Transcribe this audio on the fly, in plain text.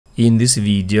In this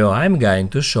video, I'm going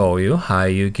to show you how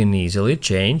you can easily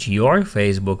change your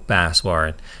Facebook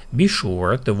password. Be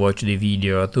sure to watch the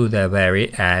video to the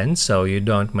very end so you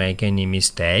don't make any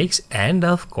mistakes, and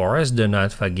of course do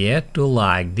not forget to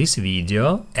like this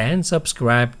video and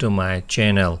subscribe to my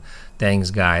channel.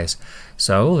 Thanks guys.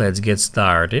 So let's get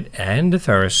started, and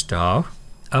first off,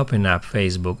 open up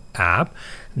Facebook app,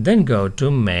 then go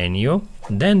to menu,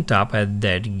 then tap at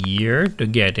that gear to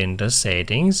get into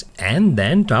settings, and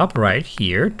then tap right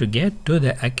here to get to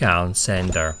the account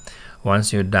center.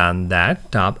 Once you've done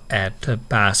that, tap at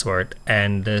password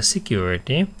and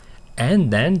security,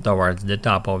 and then towards the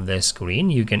top of the screen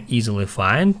you can easily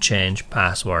find change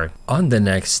password. On the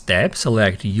next step,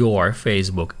 select your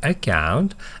Facebook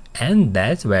account, and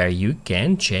that's where you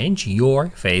can change your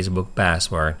Facebook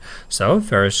password. So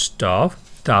first off,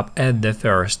 tap at the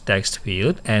first text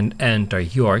field and enter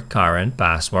your current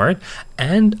password,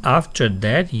 and after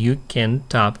that you can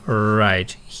tap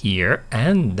right here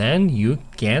and then you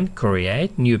can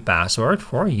create new password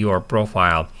for your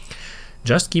profile.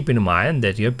 Just keep in mind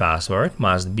that your password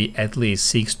must be at least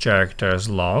 6 characters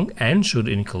long and should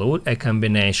include a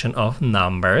combination of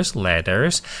numbers,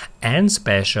 letters, and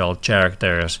special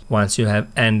characters. Once you have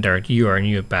entered your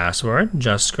new password,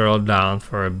 just scroll down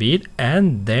for a bit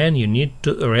and then you need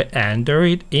to re-enter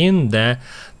it in the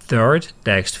third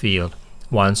text field.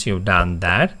 Once you've done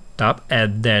that, tap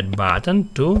at that button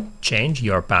to change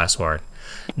your password.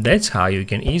 That's how you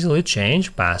can easily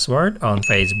change password on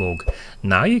Facebook.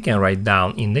 Now you can write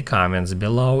down in the comments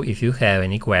below if you have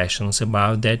any questions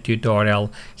about that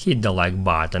tutorial. Hit the like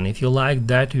button if you liked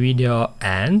that video,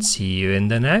 and see you in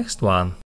the next one.